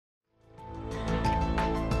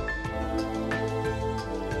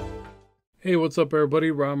Hey, what's up everybody?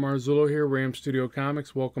 Rob Marzullo here, Ram Studio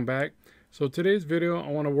Comics. Welcome back. So today's video, I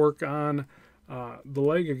want to work on the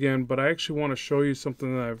leg again, but I actually want to show you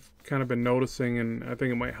something that I've kind of been noticing, and I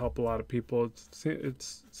think it might help a lot of people. It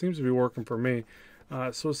seems to be working for me.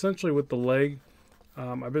 So essentially with the leg,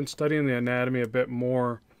 I've been studying the anatomy a bit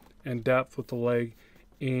more in depth with the leg,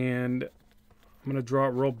 and I'm going to draw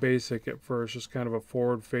it real basic at first, just kind of a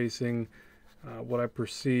forward-facing, what I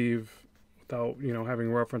perceive without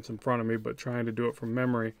having reference in front of me, but trying to do it from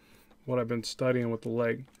memory, what I've been studying with the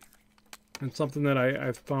leg. And something that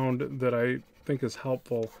I've found that I think is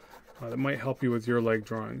helpful, that might help you with your leg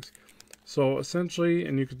drawings. So essentially,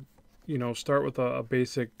 and you could start with a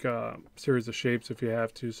basic series of shapes if you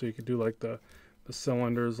have to. So you could do like the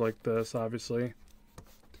cylinders like this, obviously,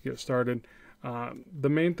 to get started. The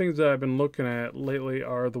main things that I've been looking at lately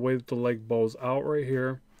are the way that the leg bows out right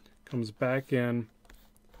here, comes back in,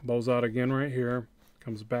 bows out again right here,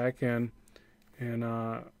 comes back in, and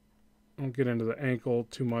I won't get into the ankle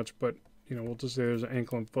too much, but we'll just say there's an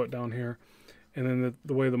ankle and foot down here, and then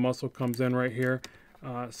the way the muscle comes in right here.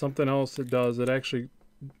 Something else it does, it actually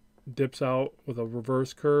dips out with a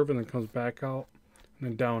reverse curve and then comes back out and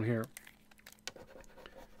then down here.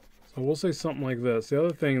 So we'll say something like this. The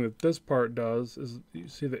other thing that this part does is, you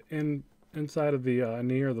see the inside of the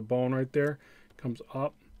knee or the bone right there comes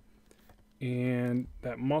up, and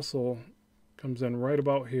that muscle comes in right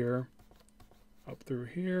about here, up through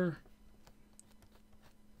here,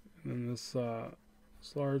 and then this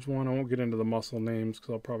large one, I won't get into the muscle names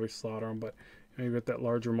because I'll probably slaughter them, but you get that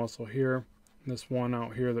larger muscle here, and this one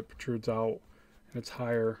out here that protrudes out, and it's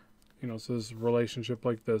higher, so this relationship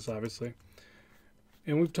like this, obviously.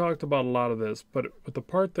 And we've talked about a lot of this, but the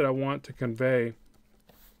part that I want to convey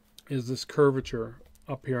is this curvature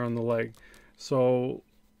up here on the leg. So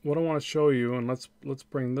what I want to show you, and let's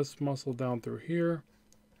bring this muscle down through here.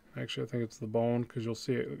 Actually, I think it's the bone, because you'll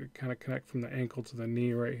see it kind of connect from the ankle to the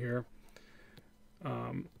knee right here.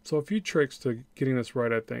 So a few tricks to getting this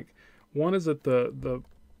right, I think. One is that the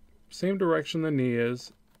same direction the knee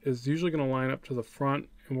is usually going to line up to the front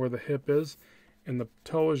and where the hip is, and the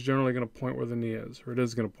toe is generally going to point where the knee is, or it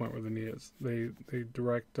is going to point where the knee is. They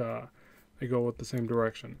go with the same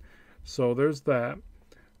direction. So there's that.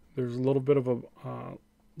 There's a little bit of a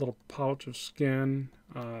little pouch of skin,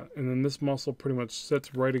 and then this muscle pretty much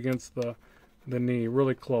sits right against the knee,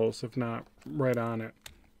 really close, if not right on it.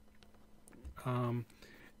 And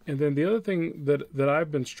then the other thing that I've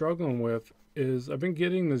been struggling with is I've been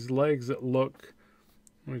getting these legs that look,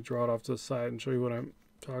 let me draw it off to the side and show you what I'm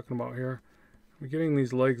talking about here. I'm getting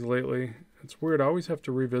these legs lately. It's weird, I always have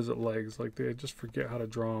to revisit legs, like I just forget how to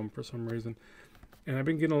draw them for some reason. And I've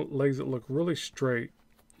been getting legs that look really straight,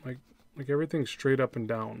 like everything's straight up and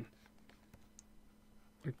down,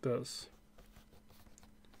 like this,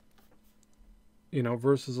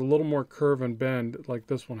 versus a little more curve and bend like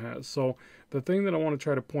this one has. So the thing that I want to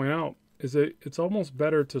try to point out is that it's almost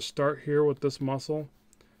better to start here with this muscle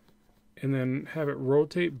and then have it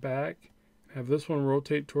rotate back, have this one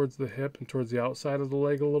rotate towards the hip and towards the outside of the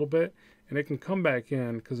leg a little bit, and it can come back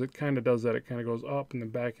in, because it kind of does that. It kind of goes up and then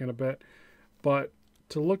back in a bit. But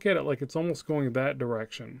to look at it like it's almost going that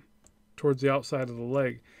direction, towards the outside of the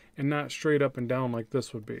leg, and not straight up and down like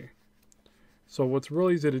this would be. So what's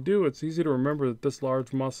really easy to do, it's easy to remember that this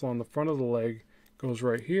large muscle on the front of the leg goes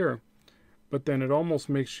right here, but then it almost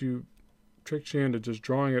tricks you into just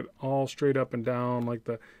drawing it all straight up and down, like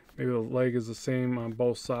maybe the leg is the same on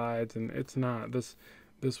both sides, and it's not. This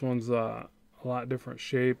one's a lot different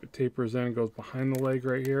shape. It tapers in and goes behind the leg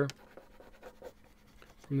right here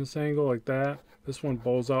from this angle like that. This one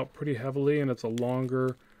bows out pretty heavily, and it's a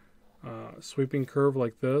longer sweeping curve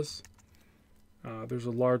like this. There's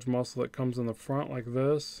a large muscle that comes in the front like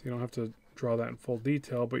this. You don't have to draw that in full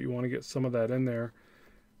detail, but you want to get some of that in there.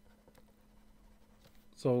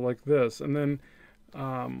 So like this. And then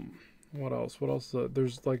what else?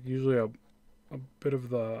 There's like usually a bit of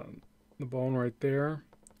the bone right there,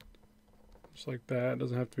 just like that. It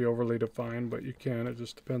doesn't have to be overly defined, but you can. It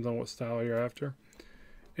just depends on what style you're after.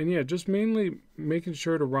 And yeah, just mainly making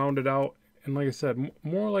sure to round it out. And like I said,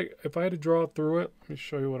 more like if I had to draw through it, let me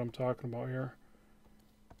show you what I'm talking about here.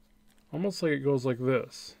 Almost like it goes like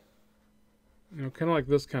this, kind of like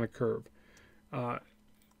this kind of curve. And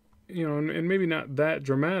maybe not that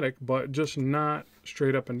dramatic, but just not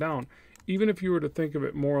straight up and down. Even if you were to think of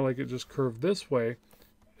it more like it just curved this way,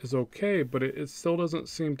 is okay, but it still doesn't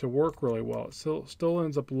seem to work really well. It still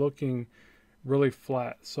ends up looking really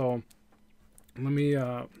flat. So let me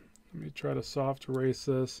try to soft erase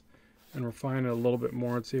this and refine it a little bit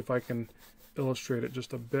more and see if I can illustrate it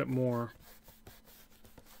just a bit more.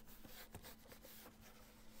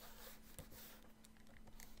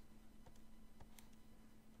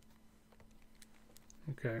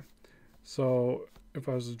 Okay, so if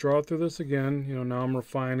I was to draw through this again, you know, now I'm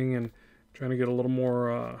refining and trying to get a little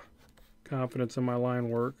more confidence in my line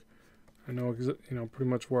work. I know, you know,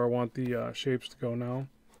 pretty much where I want the shapes to go now.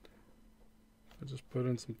 I just put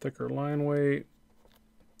in some thicker line weight.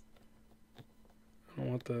 I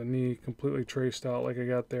don't want the knee completely traced out like I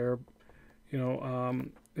got there. You know,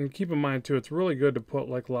 and keep in mind too, it's really good to put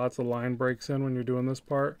like lots of line breaks in when you're doing this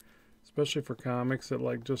part, especially for comics. It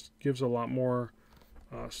like just gives a lot more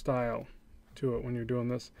style to it when you're doing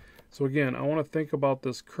this. So again, I want to think about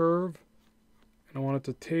this curve, and I want it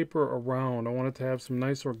to taper around. I want it to have some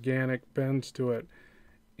nice organic bends to it,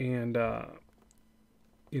 and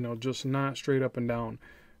you know, just not straight up and down.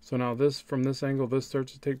 So now this, from this angle, this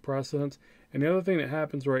starts to take precedence. And the other thing that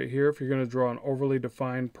happens right here, if you're going to draw an overly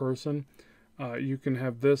defined person, you can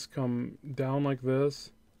have this come down like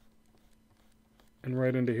this and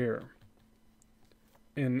right into here.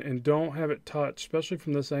 And don't have it touch, especially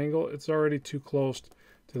from this angle. It's already too close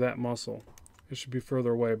to that muscle. It should be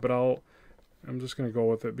further away, but I'm just going to go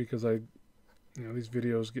with it because you know, these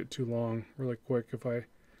videos get too long really quick if I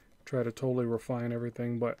try to totally refine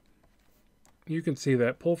everything. But you can see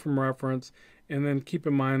that. Pull from reference, and then keep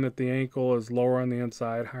in mind that the ankle is lower on the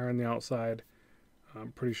inside, higher on the outside.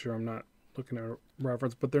 I'm pretty sure I'm not looking at a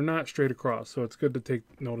reference, but they're not straight across, so it's good to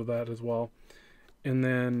take note of that as well. And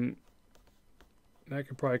then that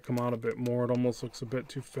could probably come out a bit more. It almost looks a bit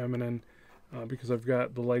too feminine because I've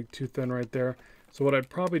got the leg too thin right there. So what I'd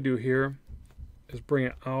probably do here is bring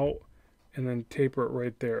it out and then taper it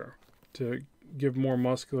right there to give more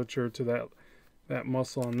musculature to that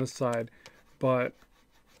muscle on this side. But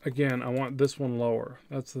again, I want this one lower.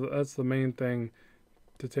 That's the main thing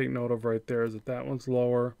to take note of right there, is that one's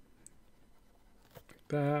lower. Like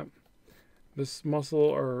that. This muscle,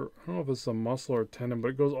 or I don't know if it's a muscle or a tendon, but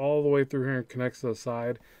it goes all the way through here and connects to the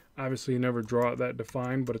side. Obviously, you never draw it that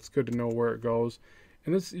defined, but it's good to know where it goes.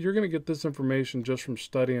 And this, you're going to get this information just from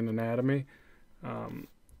studying anatomy. And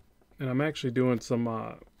I'm actually doing some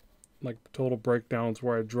like total breakdowns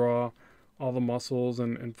where I draw all the muscles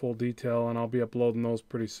in full detail, and I'll be uploading those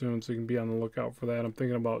pretty soon, so you can be on the lookout for that. I'm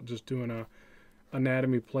thinking about just doing a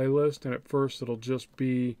anatomy playlist, and at first it'll just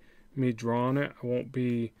be me drawing it. I won't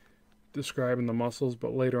be describing the muscles,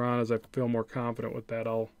 but later on, as I feel more confident with that,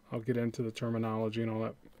 I'll get into the terminology and all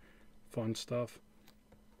that fun stuff.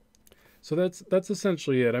 So that's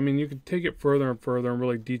essentially it. I mean, you can take it further and further and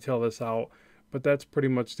really detail this out, but that's pretty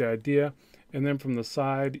much the idea. And then from the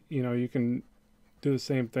side, you know, you can do the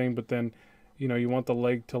same thing, but then, you know, you want the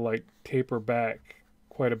leg to like taper back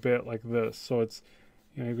quite a bit like this. So it's,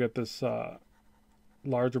 you know, you've got this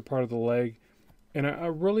larger part of the leg. And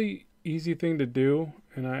a really easy thing to do,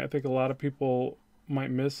 and I think a lot of people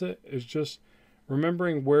might miss it, is just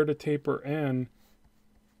remembering where to taper in,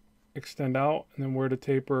 extend out, and then where to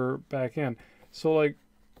taper back in. So like,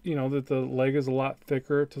 you know, that the leg is a lot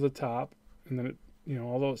thicker to the top, and then it, you know,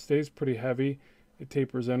 although it stays pretty heavy, it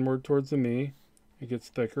tapers inward towards the knee. It gets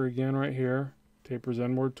thicker again right here, tapers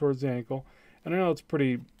inward towards the ankle. And I know it's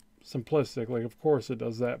pretty simplistic, like of course it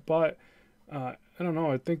does that, but I don't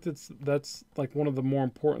know, I think that's like one of the more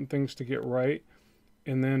important things to get right,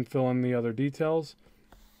 and then fill in the other details.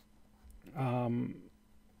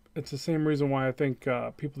 It's the same reason why I think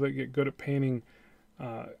people that get good at painting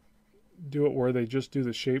do it where they just do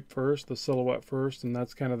the shape first, the silhouette first, and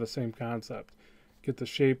that's kind of the same concept. Get the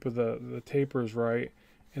shape of the tapers right,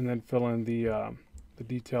 and then fill in the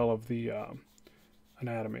detail of the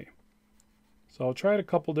anatomy. So I'll try it a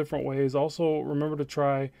couple different ways. Also, remember to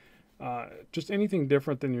try just anything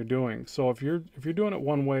different than you're doing. So if you're doing it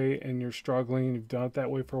one way and you're struggling, and you've done it that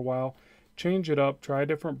way for a while, change it up. Try a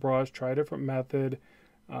different brush. Try a different method.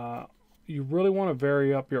 You really want to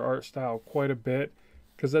vary up your art style quite a bit,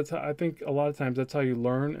 because that's how, I think a lot of times that's how you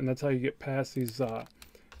learn, and that's how you get past these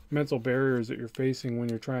mental barriers that you're facing when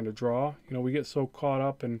you're trying to draw. You know, we get so caught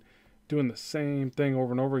up in doing the same thing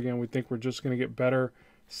over and over again. We think we're just going to get better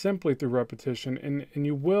simply through repetition, and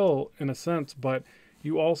you will in a sense, but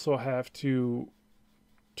you also have to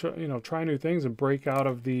try new things and break out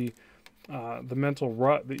of the mental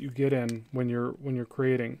rut that you get in when you're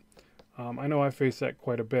creating. I know I face that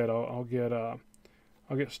quite a bit. I'll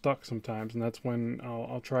get stuck sometimes, and that's when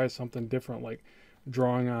I'll try something different, like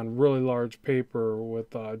drawing on really large paper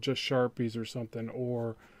with just Sharpies or something,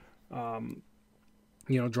 or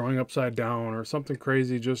drawing upside down or something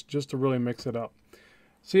crazy, just to really mix it up.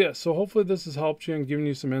 So yeah, so hopefully this has helped you and given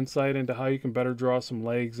you some insight into how you can better draw some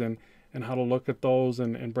legs and how to look at those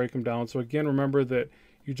and break them down. So again, remember that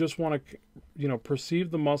you just want to,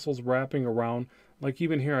 perceive the muscles wrapping around. Like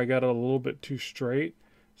even here, I got it a little bit too straight.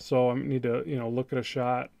 So I need to, look at a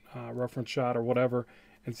shot, reference shot or whatever,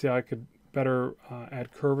 and see how I could better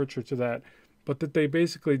add curvature to that. But that they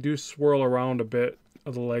basically do swirl around a bit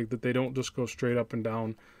of the leg, that they don't just go straight up and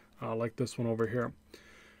down like this one over here.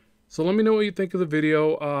 So let me know what you think of the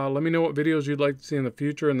video. Let me know what videos you'd like to see in the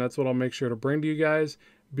future, and that's what I'll make sure to bring to you guys.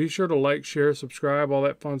 Be sure to like, share, subscribe, all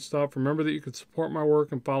that fun stuff. Remember that you can support my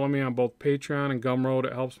work and follow me on both Patreon and Gumroad.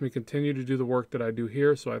 It helps me continue to do the work that I do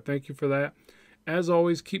here, so I thank you for that. As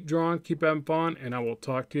always, keep drawing, keep having fun, and I will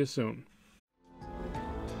talk to you soon.